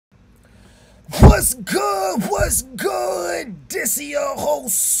What's good? What's good? This is your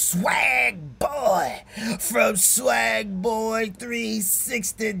host, Swag Boy, from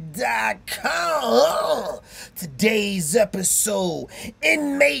swagboy360.com. Today's episode,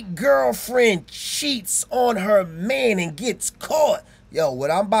 inmate girlfriend cheats on her man and gets caught. Yo,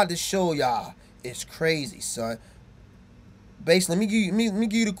 what I'm about to show y'all is crazy, son. Basically, let me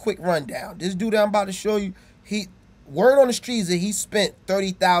give you the quick rundown. This dude that I'm about to show you, word on the streets that he spent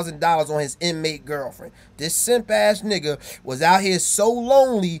 $30,000 on his inmate girlfriend. This simp ass nigga was out here so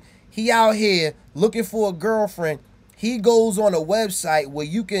lonely, he out here looking for a girlfriend. He goes on a website where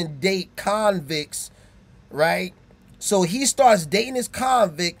you can date convicts, right? So he starts dating this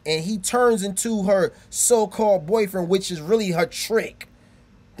convict and he turns into her so-called boyfriend, which is really her trick.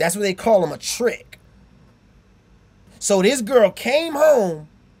 That's what they call him, a trick. So this girl came home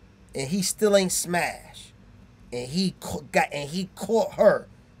and he still ain't smashed. And he caught her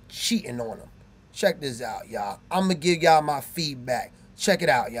cheating on him. Check this out, y'all. I'm gonna give y'all my feedback. Check it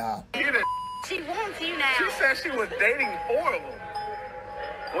out, y'all. She wants you now. She said she was dating four of them.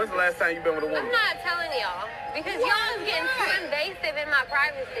 When's the last time you been with a woman? I'm not telling y'all because y'all is getting too invasive in my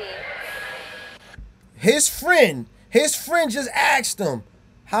privacy. His friend just asked him,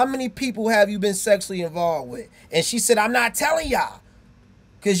 how many people have you been sexually involved with? And she said, I'm not telling y'all.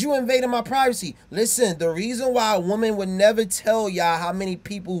 Because you invaded my privacy. Listen, the reason why a woman would never tell y'all how many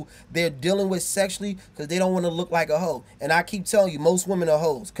people they're dealing with sexually, because they don't want to look like a hoe. And I keep telling you, most women are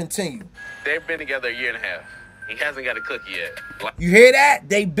hoes. Continue. They've been together a year and a half. He hasn't got a cookie yet. You hear that?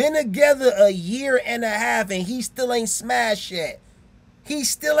 They've been together a year and a half and he still ain't smashed yet. He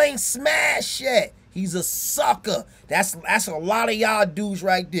still ain't smashed yet. He's a sucker. That's a lot of y'all dudes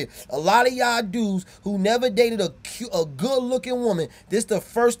right there. A lot of y'all dudes who never dated a good-looking woman. This the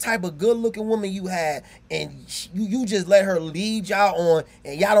first type of good-looking woman you had, and you just let her lead y'all on,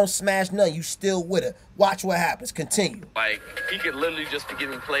 and y'all don't smash nothing. You still with her. Watch what happens. Continue. Like, he could literally just be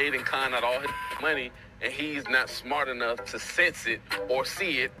getting played and con out all his money, and he's not smart enough to sense it or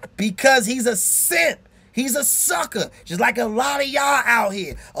see it. Because he's a simp. He's a sucker, just like a lot of y'all out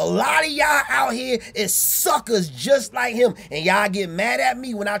here. A lot of y'all out here is suckers just like him. And y'all get mad at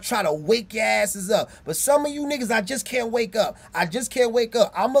me when I try to wake your asses up. But some of you niggas, I just can't wake up. I just can't wake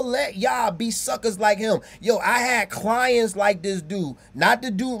up. I'ma let y'all be suckers like him. Yo, I had clients like this dude. Not the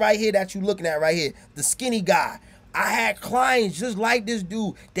dude right here that you looking at right here. The skinny guy. I had clients just like this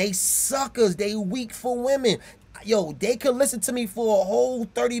dude. They suckers. They weak for women. Yo, they could listen to me for a whole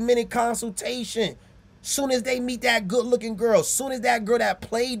 30-minute consultation. Soon as they meet that good-looking girl, soon as that girl that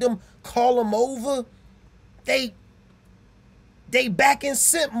played them call them over, they back in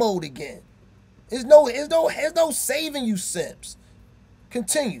simp mode again. There's no saving you simps.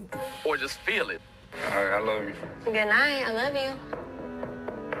 Continue. Or just feel it. All right, I love you. Good night. I love you.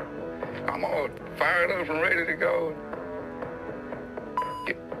 I'm all fired up and ready to go.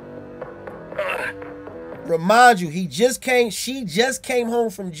 Remind you, she just came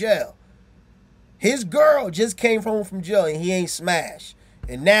home from jail. His girl just came home from jail and he ain't smashed.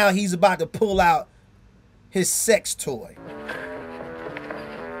 And now he's about to pull out his sex toy.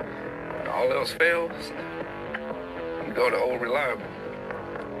 When all else fails, you go to old reliable.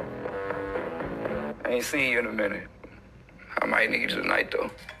 I ain't seen you in a minute. I might need you tonight,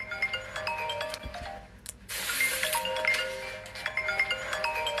 though.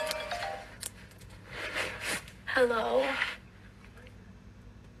 Hello.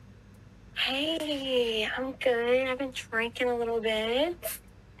 Hey, I'm good. I've been drinking a little bit.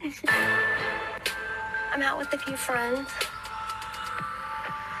 I'm out with a few friends.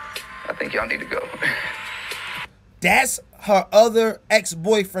 I think y'all need to go. That's her other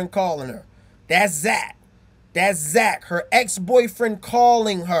ex-boyfriend calling her. That's Zach. That's Zach, her ex-boyfriend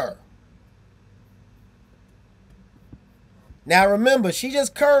calling her. Now remember, she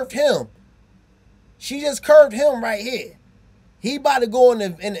just curved him. She just curved him right here. He about to go in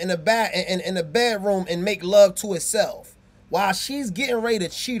the bedroom and make love to himself while she's getting ready to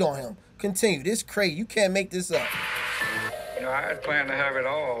cheat on him. Continue. This crazy. You can't make this up. You know, I had planned to have it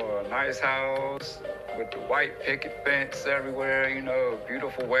all. A nice house with the white picket fence everywhere, you know, a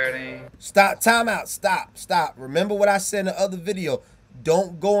beautiful wedding. Stop. Time out. Stop. Remember what I said in the other video.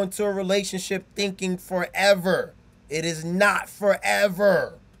 Don't go into a relationship thinking forever. It is not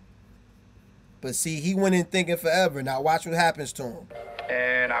forever. But see, he went in thinking forever. Now watch what happens to him.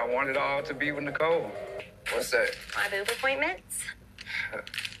 And I want it all to be with Nicole. What's that? My boob appointments.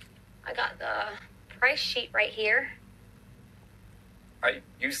 I got the price sheet right here. Are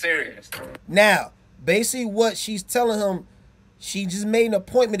you serious? Now, basically what she's telling him, she just made an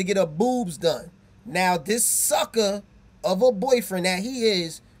appointment to get her boobs done. Now, this sucker of a boyfriend that he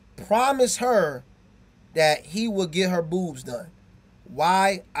is promised her that he would get her boobs done.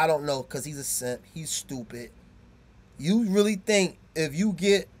 Why? I don't know, because he's a simp. He's stupid. You really think if you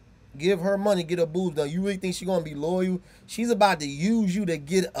give her money, get her boobs done, you really think she's going to be loyal? She's about to use you to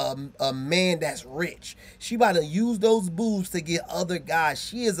get a man that's rich. She about to use those boobs to get other guys.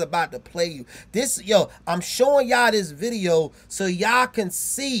 She is about to play you. I'm showing y'all this video so y'all can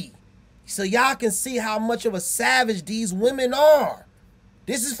see. So y'all can see how much of a savage these women are.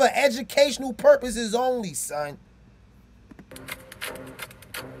 This is for educational purposes only, son.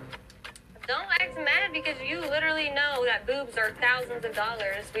 Don't act mad because you literally know that boobs are thousands of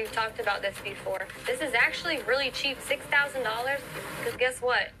dollars. We've talked about this before. This is actually really cheap, $6,000. Because guess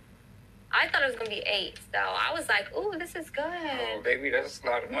what? I thought it was going to be $8,000. So I was like, ooh, this is good. Oh, baby, that's a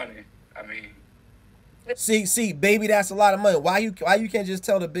lot of money. I mean... See, baby, that's a lot of money. Why you can't just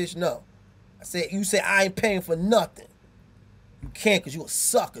tell the bitch no? You say I ain't paying for nothing. You can't because you a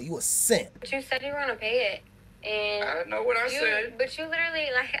sucker. You a simp. But you said you were going to pay it. And I know what I said. But you literally,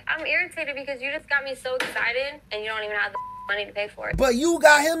 I'm irritated because you just got me so excited and you don't even have the money to pay for it. But you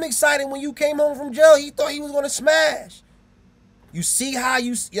got him excited when you came home from jail. He thought he was going to smash. You see how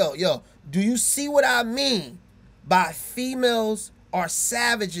you... Yo, do you see what I mean by females are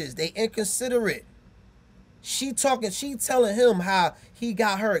savages? They inconsiderate. She telling him how he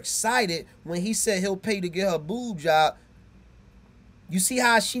got her excited when he said he'll pay to get her boob job. You see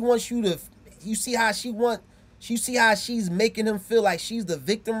how she wants you to... You see how she's making him feel like she's the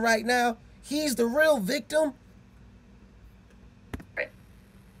victim right now? He's the real victim.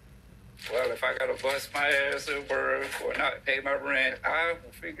 Well, if I gotta bust my ass at work or not pay my rent, I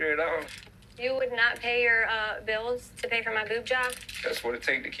will figure it out. You would not pay your bills to pay for my boob job? That's what it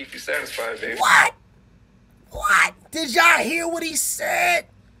takes to keep you satisfied, baby. What? What? Did y'all hear what he said?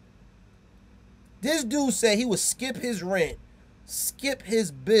 This dude said he would skip his rent, skip his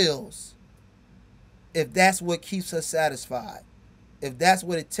bills, if that's what keeps her satisfied. If that's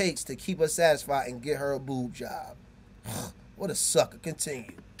what it takes to keep her satisfied and get her a boob job. What a sucker.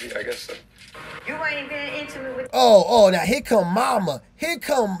 Continue. Yeah, I guess so. You ain't been intimate with... Oh, now here come mama. Here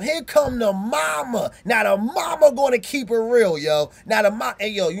come the mama. Now the mama gonna keep it real, yo. Now the mama, hey,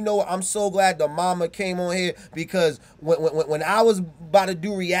 yo, you know what? I'm so glad the mama came on here because when I was about to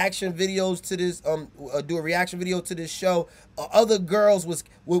do reaction videos to this, do a reaction video to this show, other girls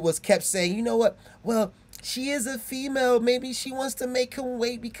was kept saying, you know what? Well, she is a female. Maybe she wants to make him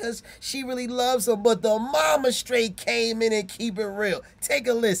wait because she really loves him. But the mama straight came in and keep it real. Take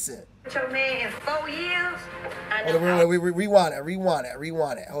a listen. your man in 4 years? Hold on, rewind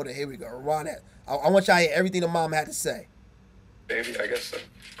it. Hold on, here we go. Rewind it. I want y'all to hear everything the mom had to say. Baby, I guess so.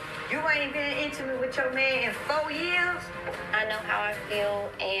 You ain't been intimate with your man in 4 years? I know how I feel,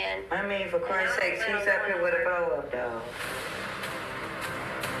 and I mean, for Christ's sake, she's up here with a blow up dog.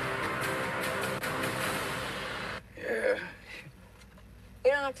 Yeah.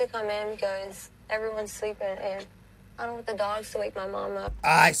 you don't have to come in because everyone's sleeping, and I don't want the dogs to wake my mom up.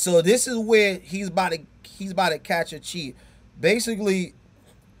 All right, so this is where he's about to catch a cheat. Basically,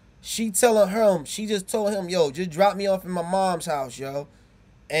 she just told him, yo, just drop me off in my mom's house, yo.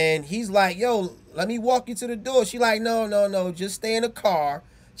 And he's like, yo, let me walk you to the door. She like, no, just stay in the car.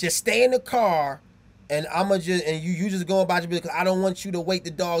 Just stay in the car. And you just go about your business because I don't want you to wake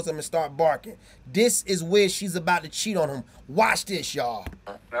the dogs up and start barking. This is where she's about to cheat on him. Watch this, y'all.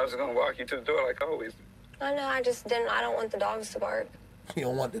 I was gonna walk you to the door like always. I know, I don't want the dogs to bark. You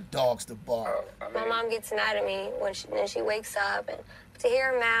don't want the dogs to bark. My mom gets mad at me when she wakes up and to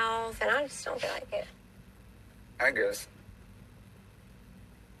hear her mouth, and I just don't feel like it. I guess.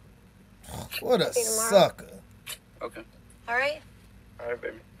 What a sucker. Okay. All right? All right,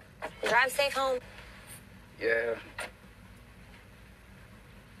 baby. Drive safe home. Yeah.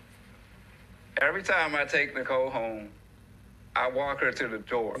 Every time I take Nicole home, I walk her to the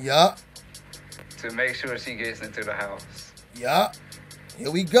door. Yup. To make sure she gets into the house. Yup. Here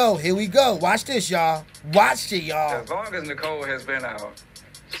we go. Watch this, y'all. Watch it, y'all. As long as Nicole has been out,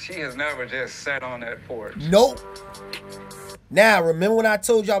 she has never just sat on that porch. Nope. Now, remember what I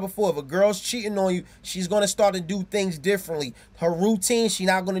told y'all before, if a girl's cheating on you, she's going to start to do things differently. Her routine, she's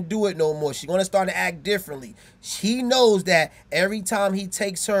not going to do it no more. She's going to start to act differently. He knows that every time he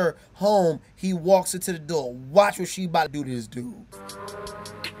takes her home, he walks her to the door. Watch what she about to do to this dude.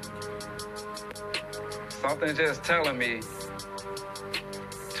 Something just telling me,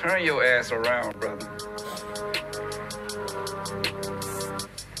 turn your ass around, brother.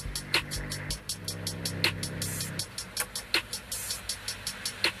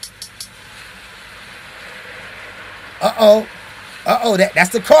 Uh-oh, that's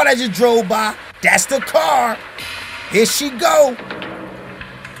the car that just drove by. That's the car. Here she go.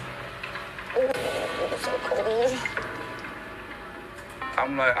 so cold.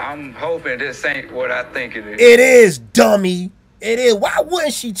 I'm hoping this ain't what I think it is. It is, dummy. It is. Why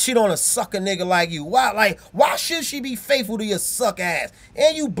wouldn't she cheat on a sucker nigga like you? Why should she be faithful to your suck ass?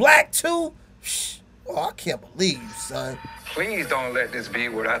 And you black too? Shh. Oh, I can't believe you, son. Please don't let this be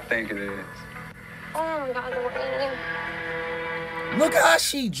what I think it is. Oh my God, the rain. Look how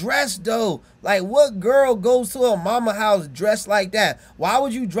she dressed though. Like, what girl goes to her mama house dressed like that? Why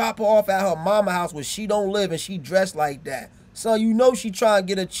would you drop her off at her mama house where she don't live and she dressed like that? So you know she trying to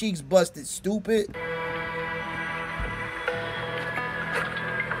get her cheeks busted, stupid.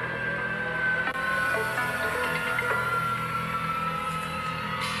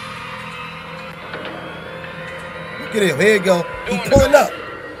 Look at him. Here you go. He pulling up.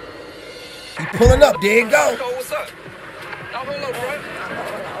 He pulling up. There you go. What's up? Oh, hold up, bro.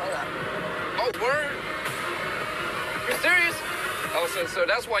 Oh, word? You serious? Oh, so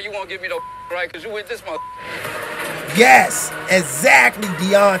that's why you won't give me no right? Because you with this mother. Yes, exactly,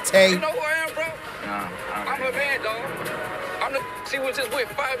 Deontay. You know who I am, bro? No, I'm a man, dog. I'm the she was just with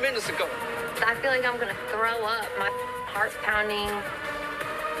 5 minutes ago. I feel like I'm gonna throw up. My heart's pounding.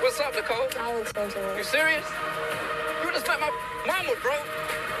 What's up, Nicole? I'll explain to you. You serious? You just met my mama, bro.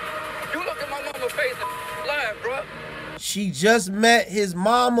 You look at my mama's face and lying, bro. She just met his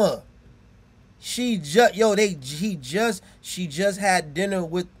mama. She just had dinner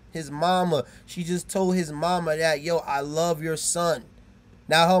with his mama. She just told his mama that, yo, I love your son.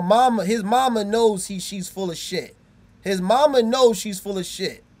 Now his mama knows she's full of shit. His mama knows she's full of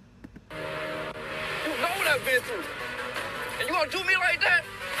shit. You know what I've been through. And you gonna do me like that?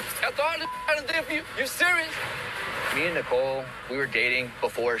 After all this I done did for you? You serious? Me and Nicole, we were dating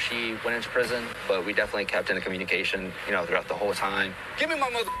before she went into prison, but we definitely kept in communication, you know, throughout the whole time. Give me my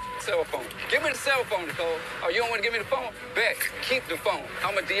mother cell phone. Give me the cell phone, Nicole. Oh, you don't want to give me the phone? Bet. Keep the phone.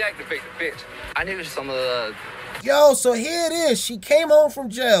 I'm going to deactivate the bitch. I knew some of the... Yo, so here it is. She came home from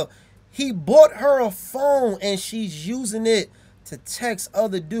jail. He bought her a phone, and she's using it to text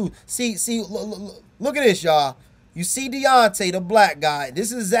other dudes. See, look at this, y'all. You see Deontay, the black guy.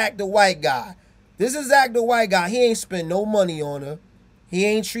 This is Zach, the white guy. This is Zach, the white guy. He ain't spend no money on her. He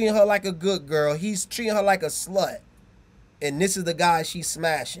ain't treating her like a good girl. He's treating her like a slut. And this is the guy she's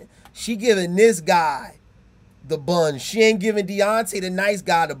smashing. She giving this guy the buns. She ain't giving Deontay, the nice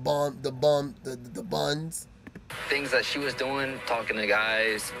guy, the buns. Things that she was doing, talking to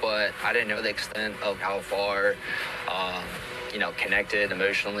guys, but I didn't know the extent of how far, you know, connected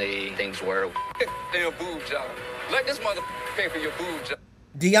emotionally things were. Damn boob job. Let this mother pay for your boob job.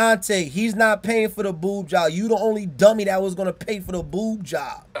 Deontay, he's not paying for the boob job. You the only dummy that was gonna pay for the boob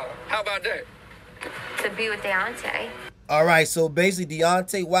job. How about that? To be with Deontay. All right, so basically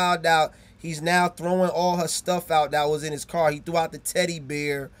Deontay wilded out. He's now throwing all her stuff out that was in his car. He threw out the teddy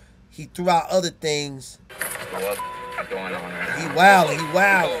bear. He threw out other things. What's going on right now? He wilding.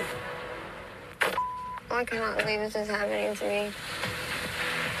 I cannot believe this is happening to me.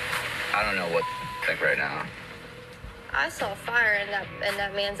 I don't know what to think right now. I saw fire in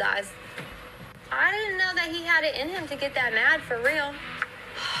that man's eyes. I didn't know that he had it in him to get that mad for real.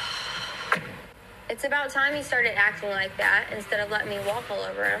 It's about time he started acting like that instead of letting me walk all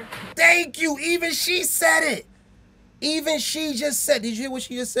over him. Thank you. Even she said it. Even she just said, did you hear what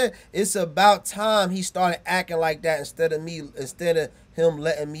she just said? It's about time he started acting like that instead of him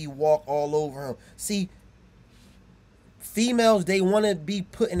letting me walk all over him. See, females, they want to be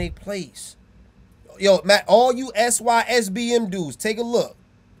put in a place. Yo, Matt, all you SYSBM dudes, take a look.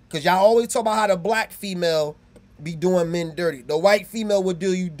 Because y'all always talk about how the black female be doing men dirty. The white female will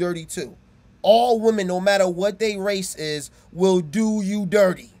do you dirty too. All women, no matter what their race is, will do you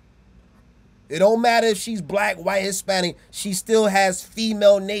dirty. It don't matter if she's black, white, Hispanic. She still has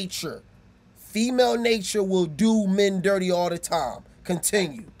female nature. Female nature will do men dirty all the time.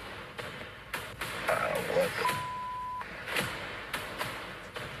 Continue.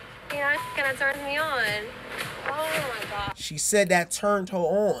 Yeah, that turns me on. Oh my God. She said that turned her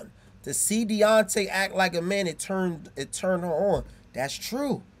on. To see Deontay act like a man, it turned her on. That's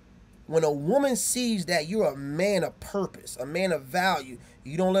true. When a woman sees that you're a man of purpose, a man of value,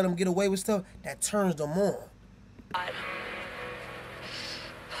 you don't let them get away with stuff, that turns them on. God.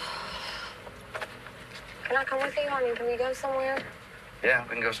 Can I come with you? I mean, can we go somewhere? Yeah,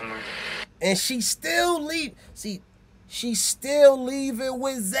 we can go somewhere. And she still leave. See, she still leaving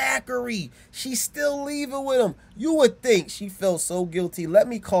with Zachary. She still leaving with him. You would think she felt so guilty. Let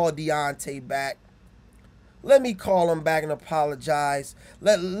me call Deontay back. Let me call him back and apologize.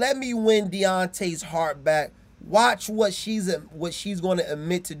 Let me win Deontay's heart back. Watch what she's going to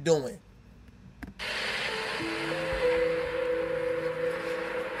admit to doing.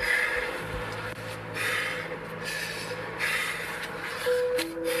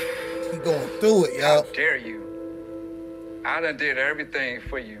 through it, How yo. dare you? I done did everything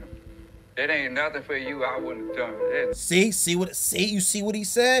for you. It ain't nothing for you I wouldn't have done. You see what he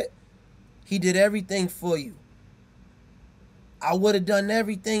said? He did everything for you. I would have done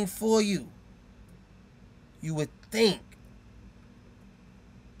everything for you. You would think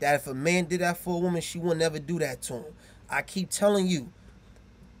that if a man did that for a woman, she would never do that to him. I keep telling you,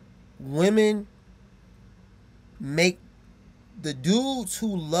 women make the dudes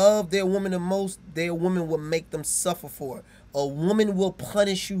who love their woman the most, their woman will make them suffer for it. A woman will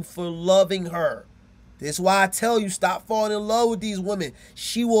punish you for loving her. This is why I tell you, stop falling in love with these women.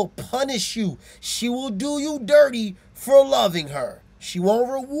 She will punish you. She will do you dirty for loving her. She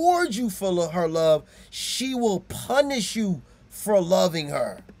won't reward you for her love. She will punish you for loving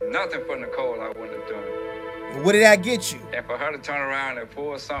her. Nothing for Nicole I wouldn't have done. And what did that get you? And for her to turn around and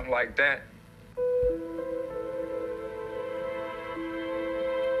pull something like that,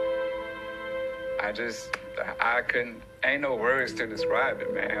 I couldn't, ain't no words to describe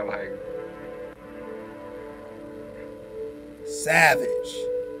it, man. Like, savage.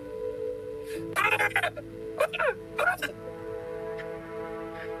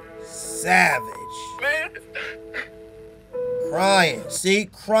 Savage. Man. Crying. See?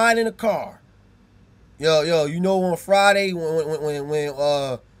 Crying in the car. Yo, you know on Friday when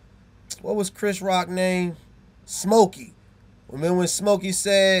what was Chris Rock's name? Smokey. Remember when Smokey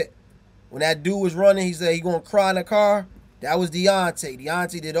said, when that dude was running, he said he gonna cry in the car? That was Deontay.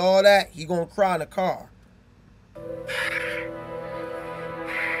 Deontay did all that. He gonna cry in the car.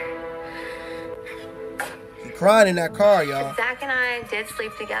 He crying in that car, y'all. Zach and I did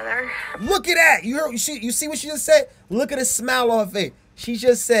sleep together. Look at that. You see what she just said? Look at the smile on her face. She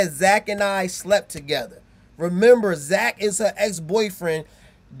just said Zach and I slept together. Remember, Zach is her ex-boyfriend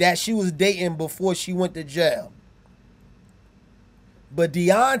that she was dating before she went to jail. But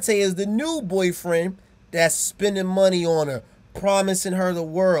Deontay is the new boyfriend that's spending money on her, promising her the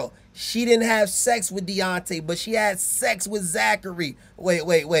world. She didn't have sex with Deontay, but she had sex with Zachary.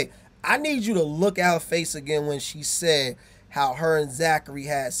 Wait. I need you to look at her face again when she said how her and Zachary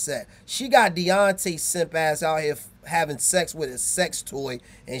had sex. She got Deontay simp ass out here having sex with a sex toy,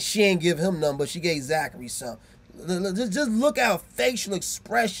 and she ain't give him none, but she gave Zachary some. Just look at her facial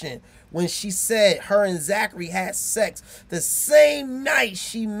expression when she said her and Zachary had sex the same night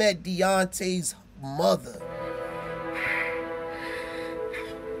she met Deontay's mother.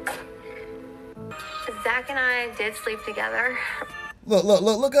 Zach and I did sleep together.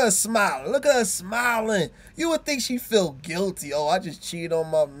 Look at her smiling. Look at her smiling. You would think she feel guilty. Oh, I just cheated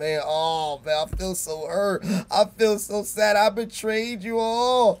on my man. Oh, man, I feel so hurt. I feel so sad. I betrayed you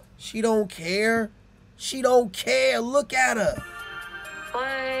all. She don't care. She don't care. Look at her.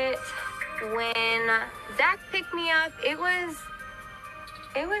 But when Zach picked me up, it was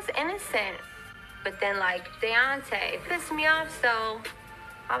innocent. But then, like, Deontay pissed me off, so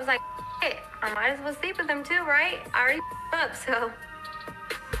I was like, hey, I might as well sleep with him too, right? I already up, so.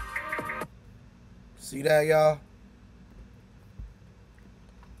 See that, y'all?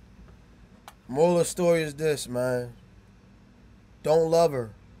 Moral of the story is this, man. Don't love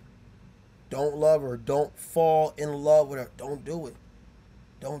her. Don't love her. Don't fall in love with her. Don't do it.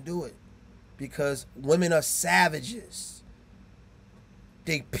 Don't do it. Because women are savages.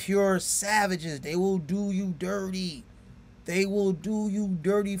 They pure savages. They will do you dirty. They will do you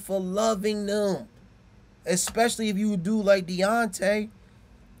dirty for loving them. Especially if you do like Deontay.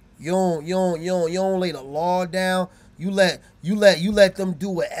 You don't lay the law down. You let them do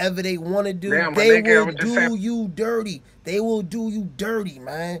whatever they want to do. Damn, they will do you dirty. They will do you dirty,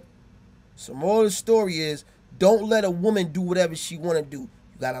 man. So moral of the story is, don't let a woman do whatever she want to do.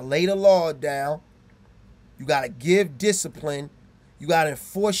 You gotta lay the law down. You gotta give discipline. You gotta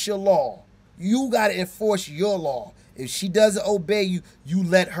enforce your law. You gotta enforce your law. If she doesn't obey you, you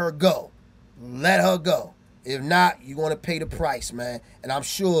let her go. Let her go. If not, you're going to pay the price, man. And I'm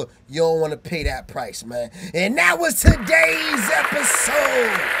sure you don't want to pay that price, man. And that was today's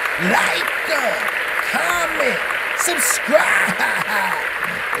episode. Like, comment, subscribe.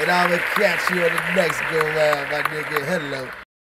 And I'm going to catch you on the next go round, my nigga. Hello.